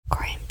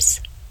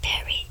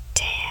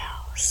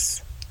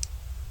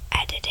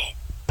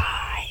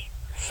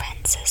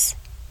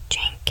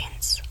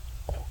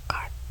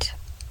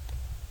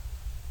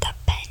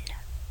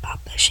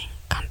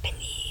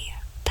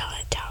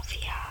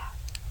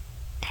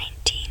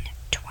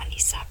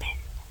37.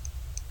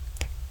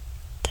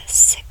 The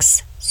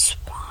Six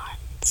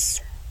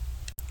Swans.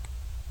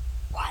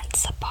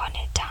 Once upon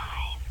a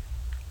time,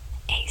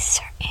 a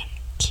certain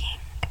king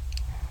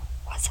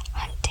was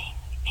hunting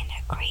in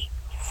a great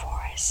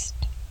forest,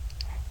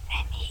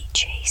 and he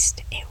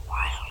chased a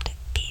wild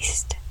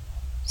beast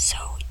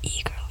so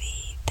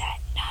eagerly that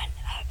none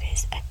of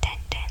his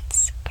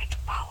attendants could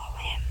follow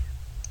him.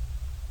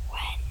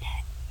 When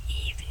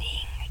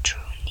evening drew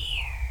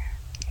near,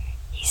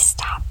 he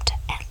stopped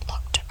and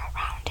looked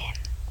around him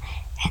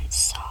and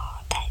saw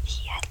that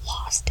he had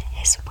lost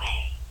his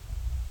way.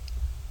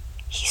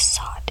 He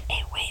sought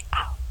a way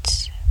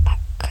out, but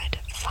could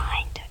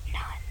find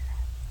none.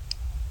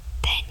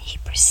 Then he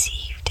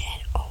perceived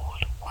an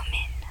old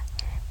woman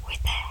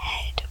with a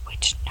head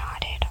which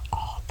nodded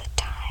all the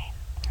time,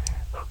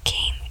 who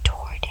came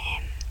toward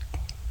him,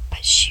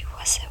 but she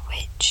was a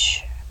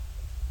witch.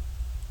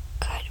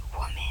 "Good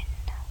woman,"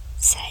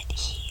 said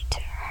he to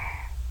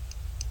her,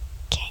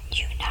 "can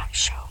you not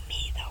show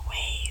me the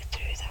way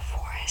through the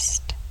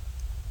forest?"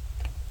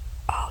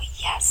 "Oh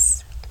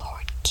yes,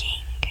 Lord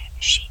King,"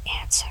 she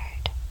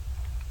answered,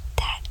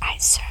 "that I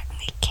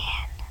certainly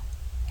can,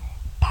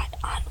 but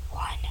on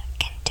one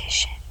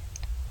condition,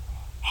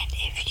 and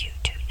if you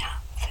do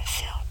not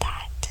fulfill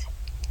that,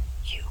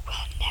 you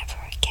will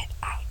never get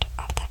out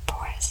of the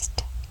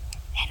forest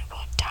and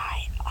will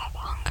die of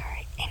hunger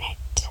in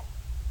it."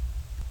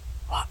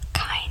 "What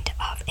kind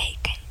of a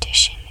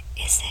condition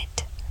is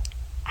it?"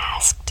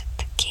 asked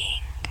the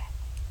king.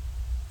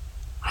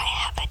 "I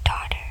have a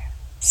daughter,"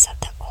 said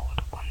the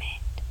old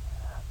woman,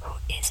 "who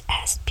is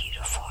as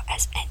beautiful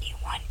as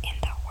anyone in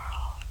the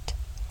world,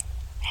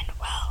 and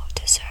well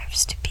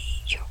deserves to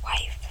be your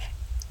wife.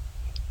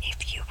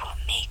 If you will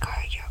make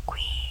her your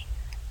queen,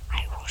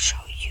 I will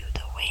show you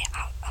the way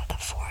out of the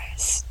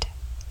forest."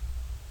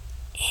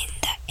 In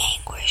the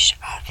anguish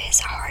of his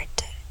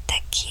heart,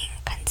 the king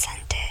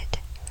consented,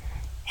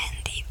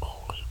 and the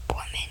old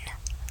woman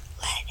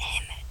led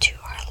him to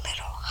her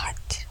little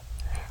hut,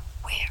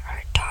 where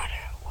her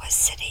daughter was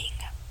sitting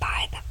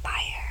by the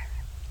fire.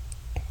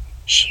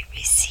 She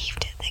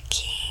received the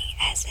king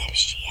as if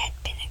she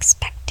had been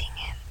expecting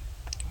him.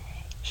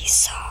 He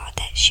saw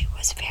that she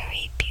was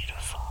very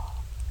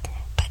beautiful,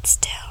 but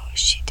still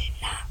she did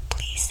not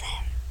please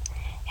him,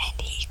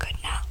 and he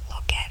could not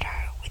look at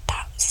her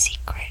without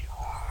secret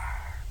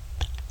horror.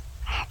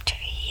 After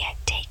he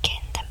had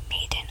taken the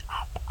maiden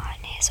up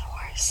on his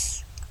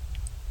horse,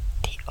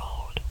 the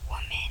old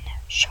woman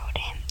showed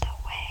him the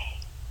way.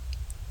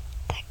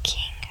 The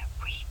king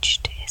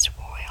reached his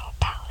royal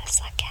palace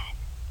again,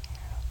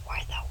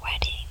 where the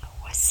wedding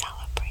was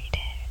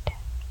celebrated.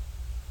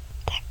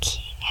 The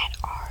king had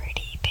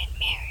already been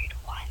married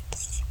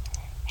once,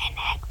 and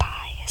had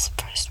by his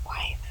first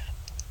wife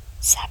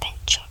 7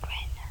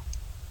 children,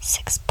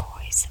 6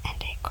 boys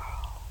and a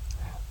girl,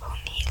 whom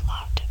he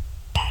loved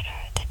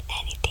better than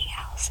anything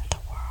else in the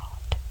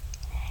world.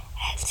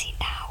 As he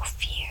now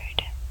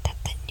feared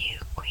that the new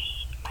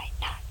queen might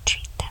not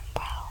treat them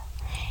well,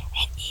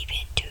 and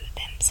even do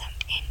them some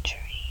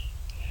injury,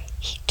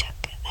 he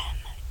took them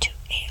to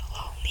a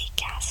lonely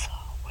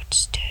castle which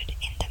stood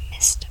in the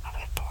midst of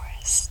a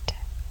forest.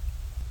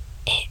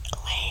 It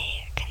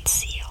lay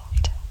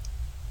concealed.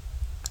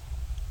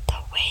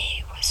 The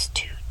way was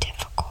too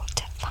difficult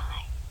to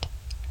find,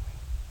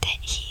 that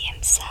he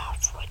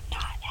himself would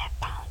not have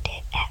found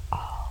it at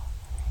all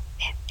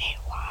if a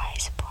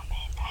wise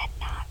woman had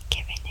not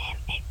given him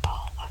a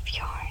ball of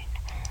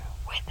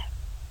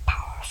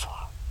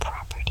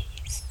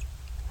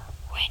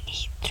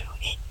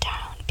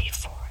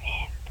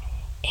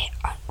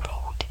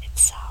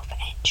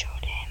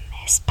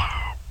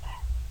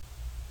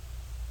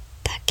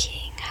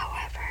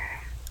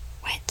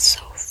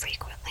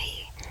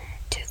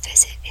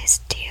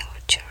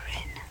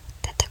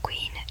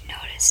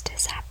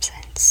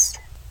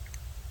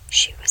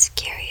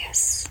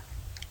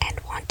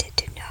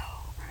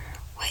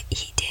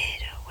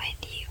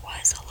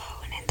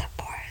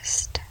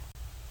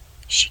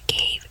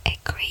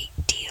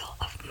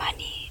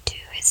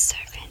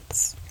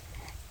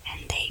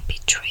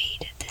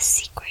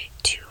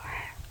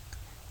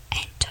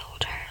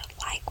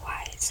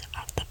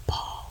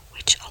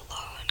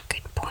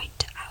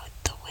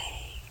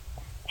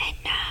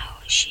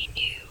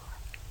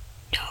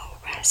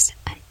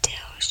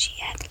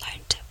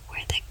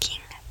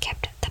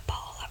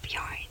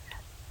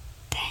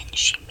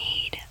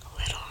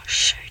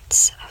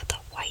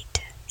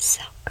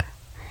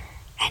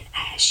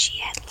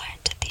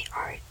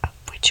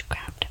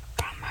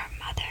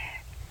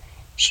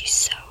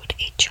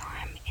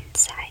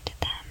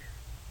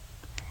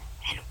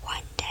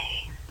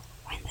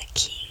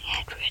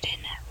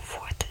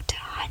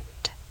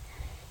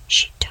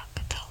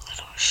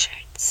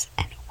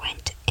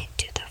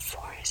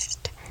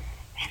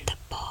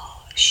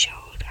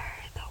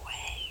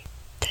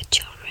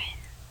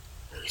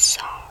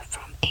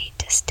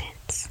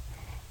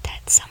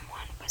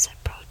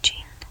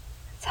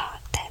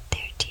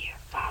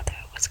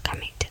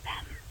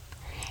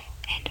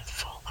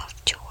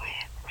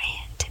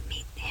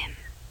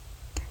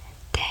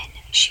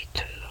she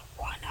threw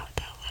one of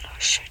the little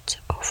shirts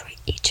over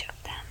each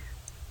of them.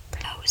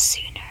 No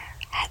sooner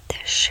had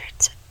their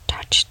shirts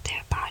touched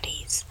their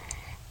bodies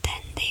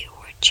than they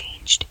were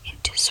changed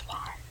into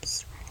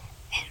swans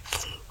and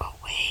flew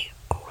away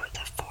over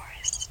the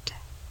forest.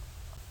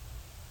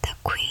 The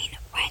queen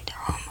went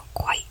home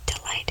quite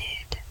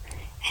delighted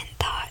and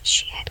thought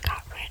she had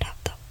got rid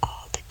of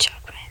all the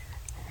children,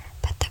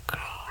 but the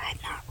girl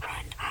had not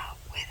run out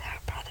with her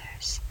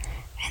brothers,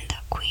 and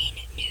the queen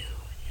knew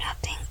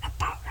nothing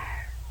about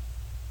her.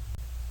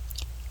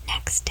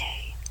 Next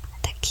day,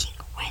 the king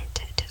went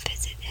to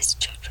visit his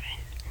children,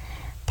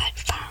 but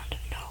found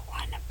no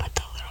one but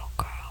the little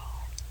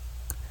girl.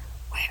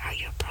 "Where are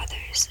your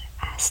brothers?"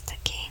 asked the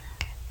king.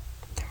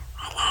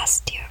 "Alas,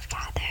 dear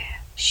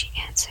father," she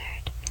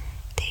answered,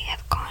 "they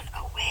have gone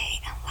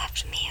away and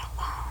left me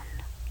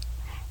alone."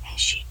 And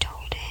she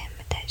told him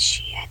that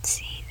she had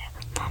seen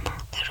from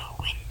a little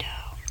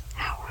window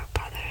how her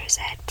brothers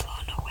had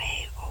flown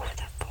away over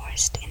the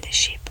forest in the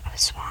shape of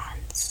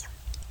swans.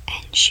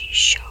 And she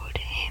showed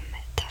him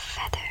the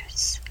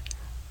feathers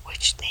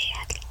which they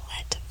had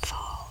let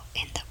fall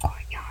in the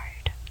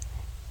courtyard,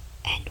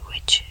 and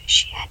which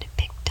she had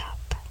picked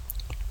up.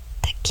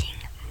 The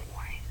king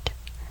mourned,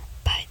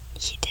 but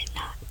he did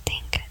not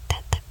think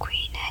that the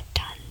queen had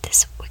done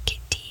this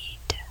wicked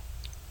deed.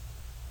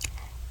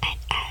 And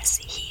as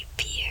he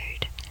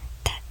feared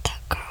that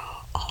the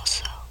girl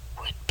also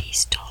would be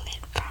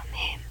stolen from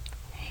him,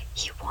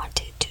 he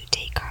wanted to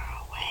take her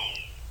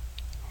away.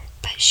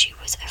 But she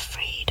was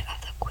afraid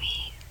of the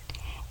queen,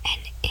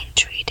 and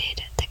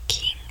entreated the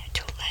king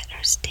to let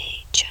her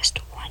stay just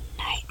one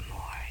night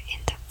more in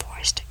the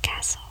forest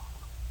castle.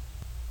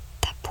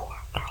 The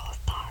poor girl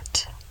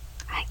thought,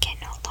 "I can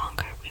no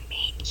longer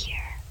remain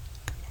here.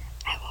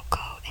 I will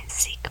go and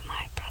seek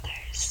my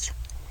brothers."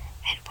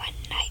 And when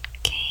night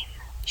came,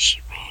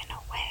 she ran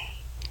away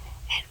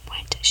and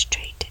went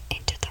straight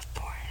into the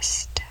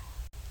forest.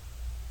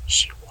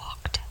 She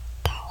walked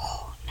the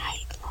whole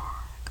night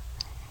long,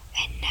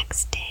 and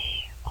next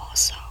day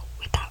also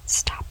without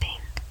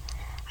stopping,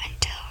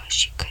 until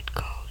she could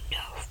go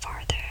no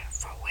farther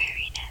for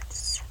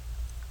weariness.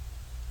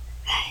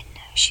 Then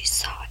she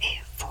saw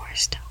a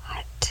forest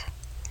hut,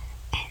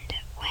 and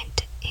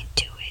went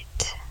into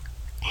it,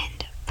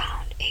 and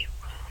found a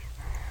room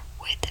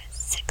with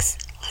 6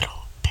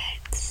 little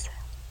beds.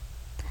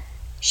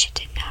 She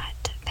did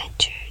not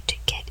venture to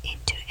get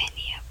into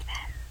any of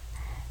them,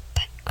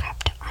 but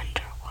crept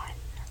under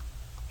one,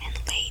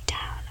 and lay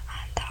down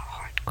on the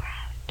hard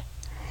ground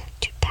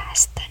to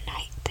pass the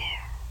night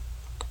there.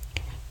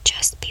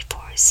 Just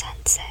before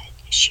sunset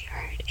she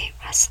heard a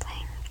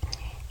rustling,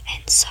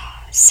 and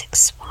saw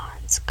 6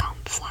 swans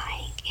come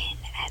flying in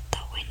at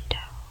the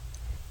window.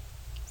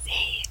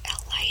 They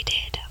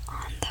alighted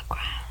on the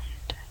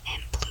ground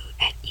and blew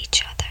at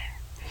each other,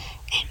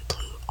 and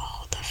blew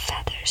all the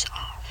feathers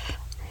off,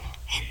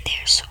 and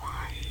their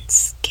swan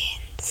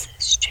skins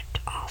stripped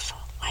off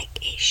like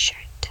a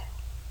shirt.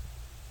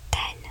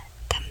 Then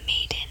the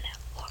maiden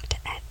looked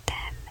at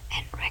them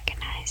and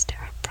recognized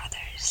her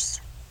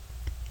brothers.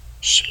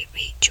 She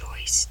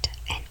rejoiced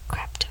and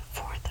crept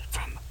forth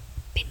from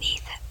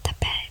beneath the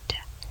bed.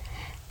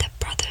 The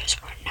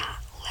brothers were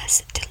not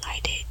less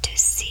delighted to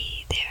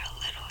see their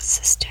little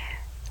sister,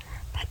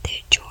 but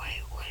their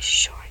joy was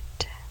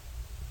short.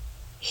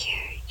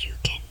 "Here you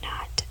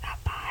cannot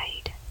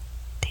abide,"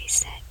 they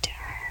said to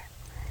her.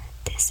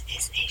 "This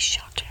is a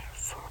shelter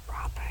for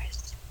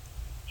robbers.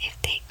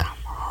 If they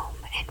come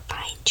home and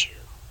find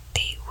you,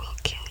 they will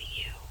kill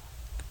you."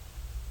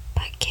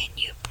 "But can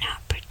you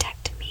not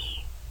protect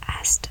me?"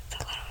 asked the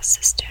little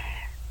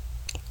sister.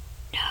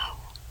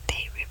 "No,"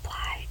 they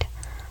replied.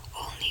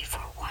 "Only for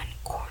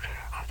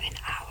 1/4 of an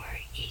hour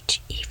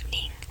each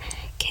evening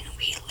can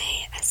we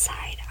lay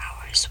aside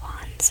our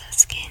swans'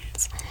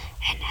 skins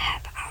and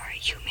have our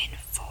human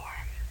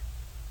form.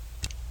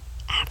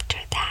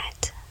 After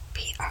that,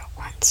 we are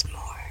once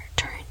more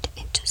turned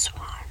into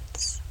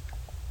swans."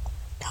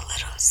 The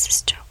little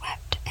sister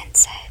wept and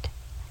said,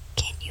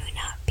 "Can you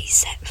not be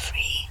set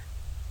free?"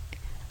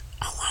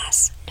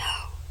 "Alas,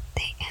 no,"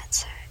 they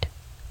answered.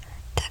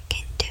 "The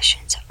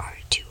conditions are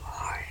too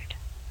hard.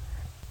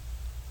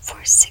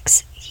 For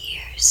 6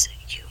 years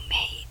you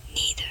may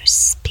neither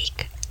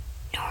speak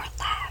nor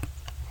laugh,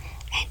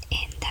 and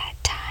in that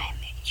time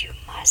you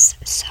must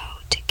sew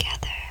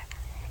together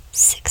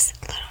 6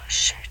 little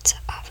shirts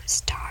of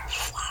star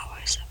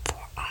flowers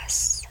for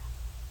us.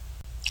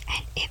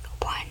 And if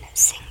one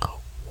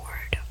single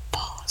word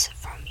falls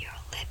from your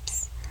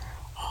lips,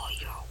 all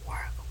your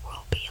work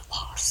will be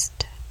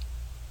lost."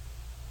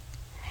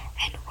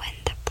 And when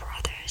the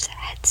brothers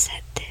had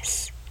said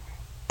this,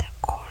 the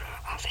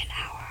 1/4 of an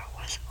hour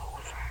was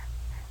over,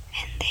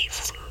 and they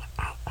flew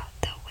out of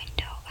the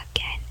window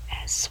again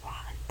as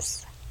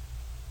swans.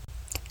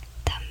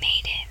 The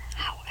maiden,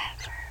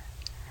 however,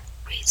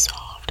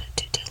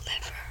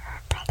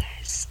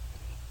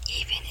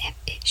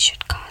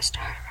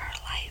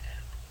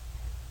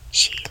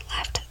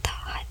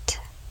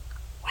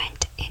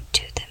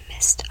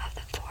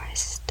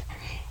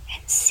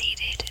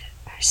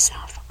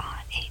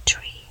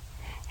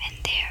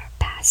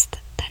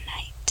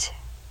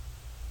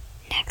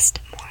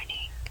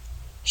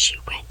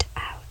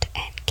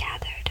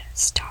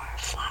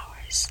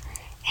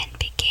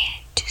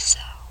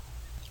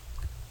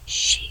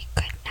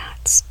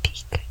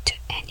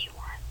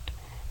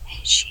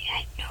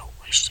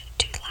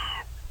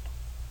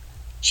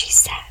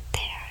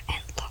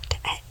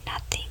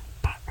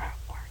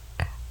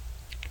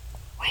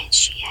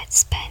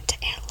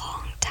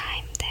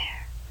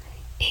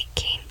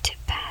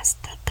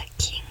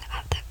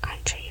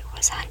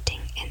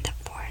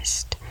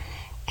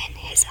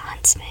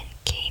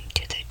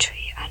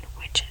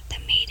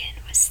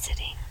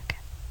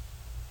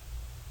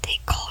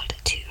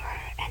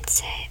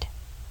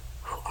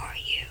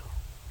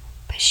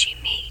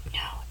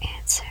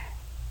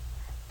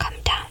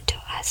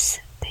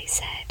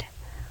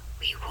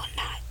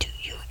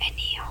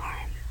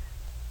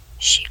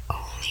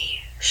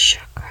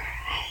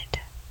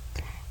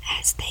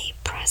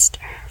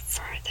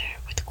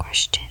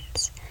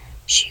 questions,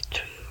 she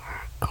threw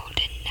her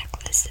golden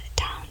necklace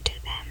down to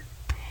them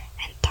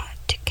and thought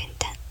to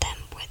content them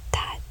with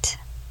that.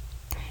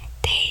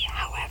 They,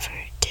 however,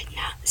 did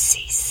not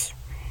cease,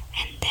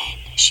 and then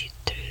she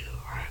threw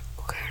her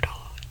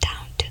girdle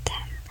down to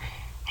them,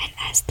 and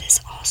as this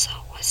also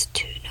was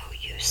to no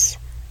use,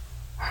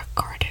 her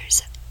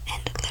garters,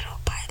 and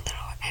little by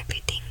little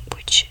everything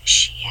which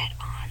she had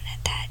on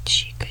that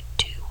she could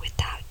do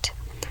without,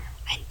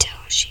 until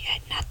she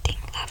had nothing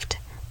left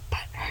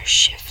but her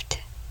shift.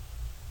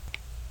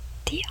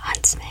 The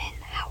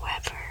huntsmen,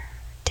 however,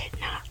 did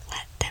not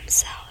let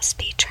themselves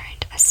be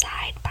turned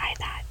aside by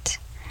that,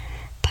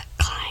 but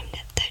climbed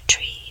the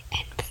tree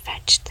and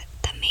fetched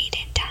the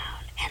maiden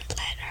down and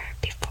led her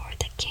before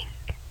the king.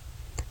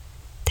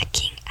 The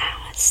king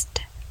asked,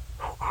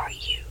 "Who are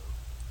you?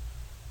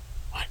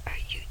 What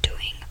are you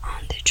doing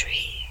on the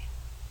tree?"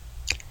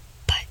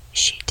 But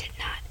she did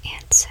not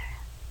answer.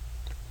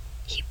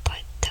 He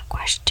put the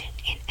question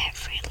in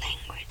every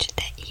language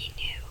that he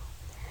knew,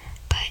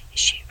 but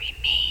she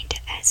remained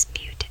as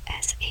mute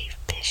as a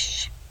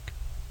fish.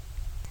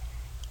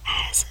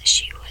 As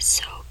she was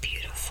so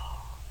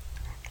beautiful,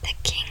 the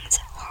king's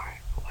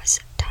heart was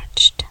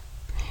touched,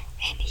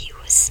 and he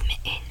was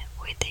smitten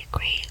with a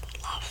great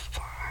love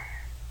for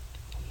her.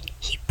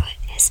 He put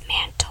his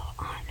mantle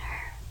on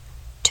her,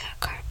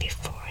 took her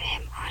before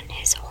him on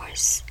his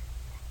horse,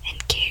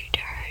 and carried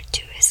her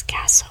to his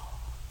castle.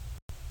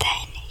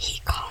 Then he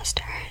caused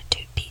her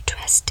to be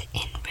dressed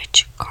in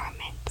rich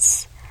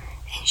garments,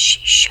 and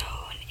she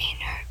shone in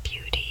her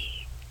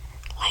beauty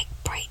like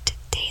bright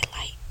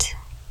daylight,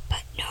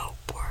 but no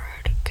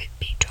word could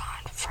be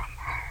drawn from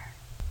her.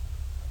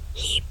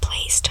 He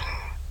placed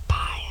her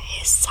by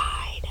his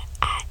side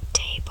at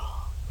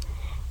table,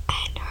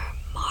 and her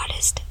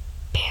modest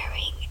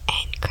bearing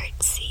and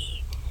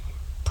courtesy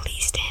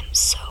pleased him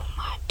so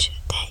much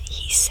that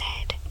he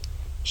said,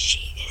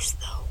 "She is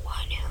the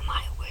one whom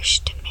I wish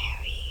to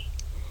marry,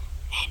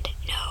 and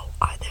no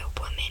other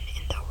woman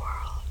in the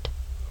world."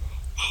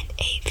 And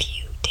a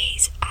few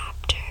days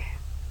after,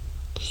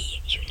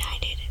 he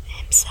united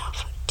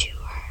himself to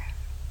her.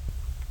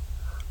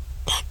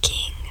 The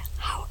king,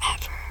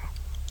 however,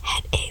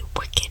 had a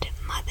wicked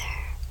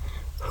mother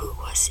who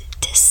was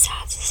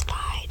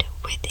dissatisfied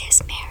with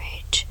his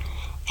marriage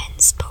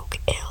and spoke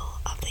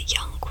ill of the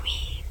young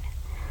queen.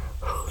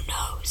 "Who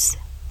knows,"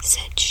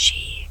 said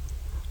she,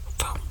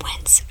 "from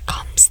whence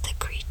comes the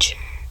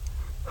creature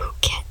who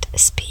can't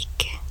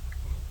speak?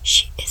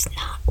 She is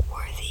not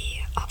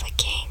worthy of a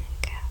king."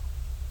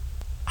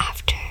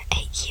 After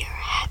a year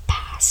had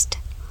passed,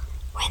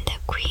 when the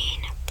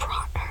queen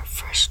brought her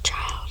first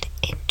child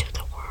into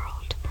the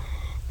world,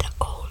 the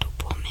old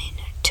woman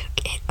took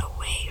it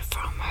away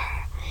from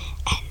her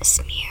and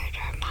smeared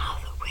her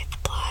mouth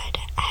with blood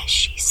as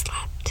she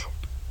slept.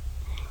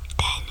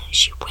 Then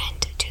she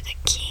went to the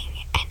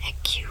king and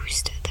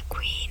accused the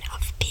queen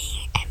of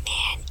being a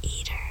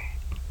man-eater.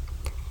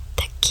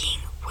 The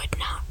king would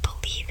not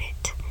believe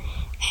it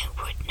and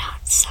would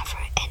not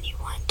suffer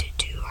anyone to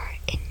do her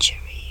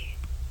injury.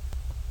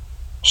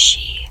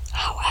 She,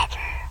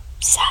 however,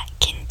 sat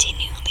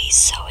continually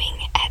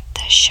sewing at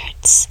the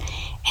shirts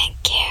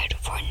and cared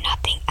for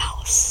nothing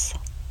else.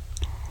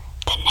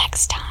 The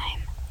next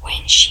time,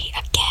 when she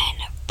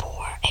again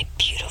bore a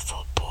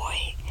beautiful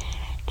boy,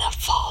 the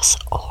false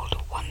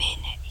old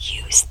woman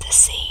used the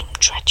same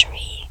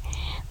treachery,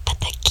 but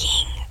the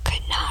king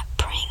could not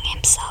bring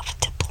himself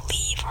to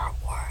believe her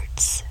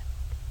words.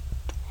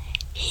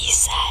 He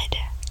said,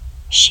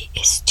 "She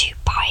is too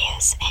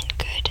pious and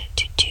good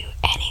to do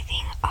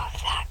anything of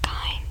that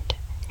kind.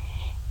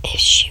 If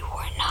she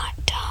were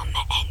not dumb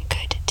and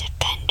could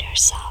defend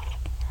herself,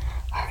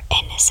 her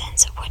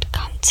innocence would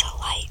come to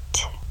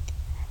light."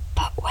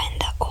 But when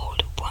the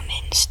old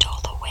woman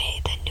stole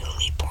away the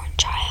newly born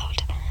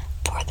child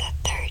for the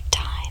third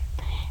time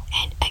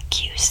and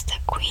accused the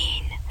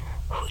queen,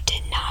 who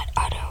did not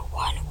utter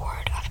one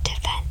word of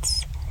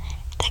defense,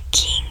 the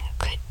king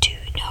could do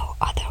no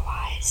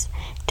otherwise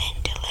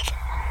than deliver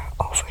her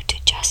over to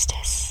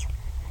justice,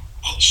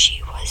 and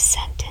she was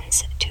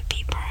sentenced to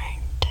be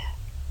burned.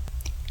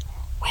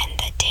 When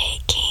the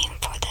day came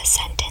for the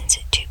sentence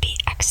to be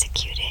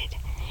executed,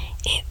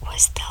 it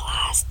was the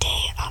last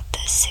day of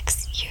the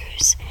 6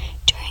 years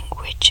during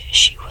which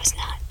she was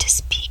not to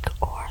speak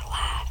or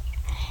laugh,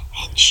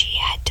 and she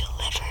had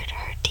delivered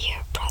her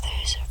dear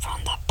brothers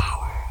from the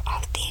power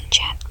of the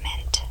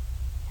enchantment.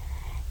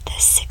 The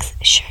 6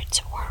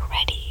 shirts were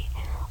ready,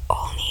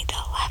 only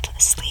the left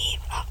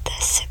sleeve of the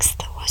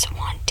 6th was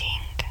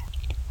wanting.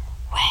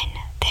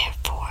 When,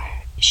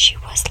 therefore, she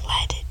was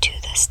led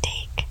to the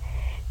stake,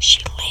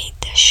 she laid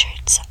the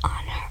shirts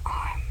on her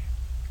arm,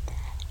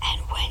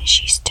 and when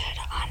she stood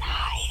on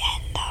high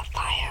and the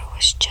fire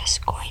was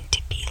just going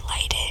to be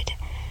lighted,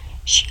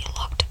 she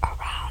looked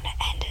around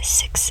and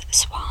 6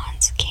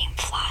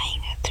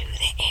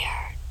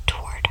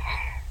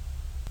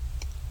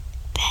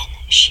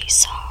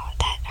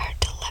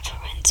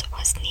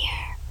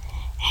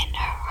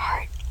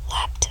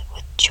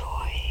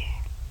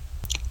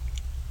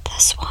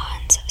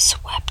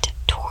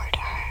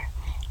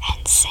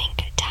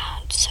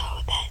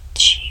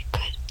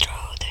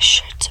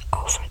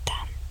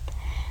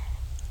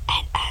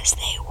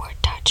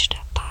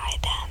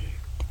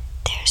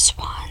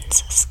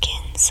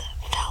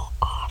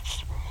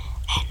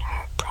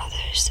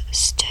 was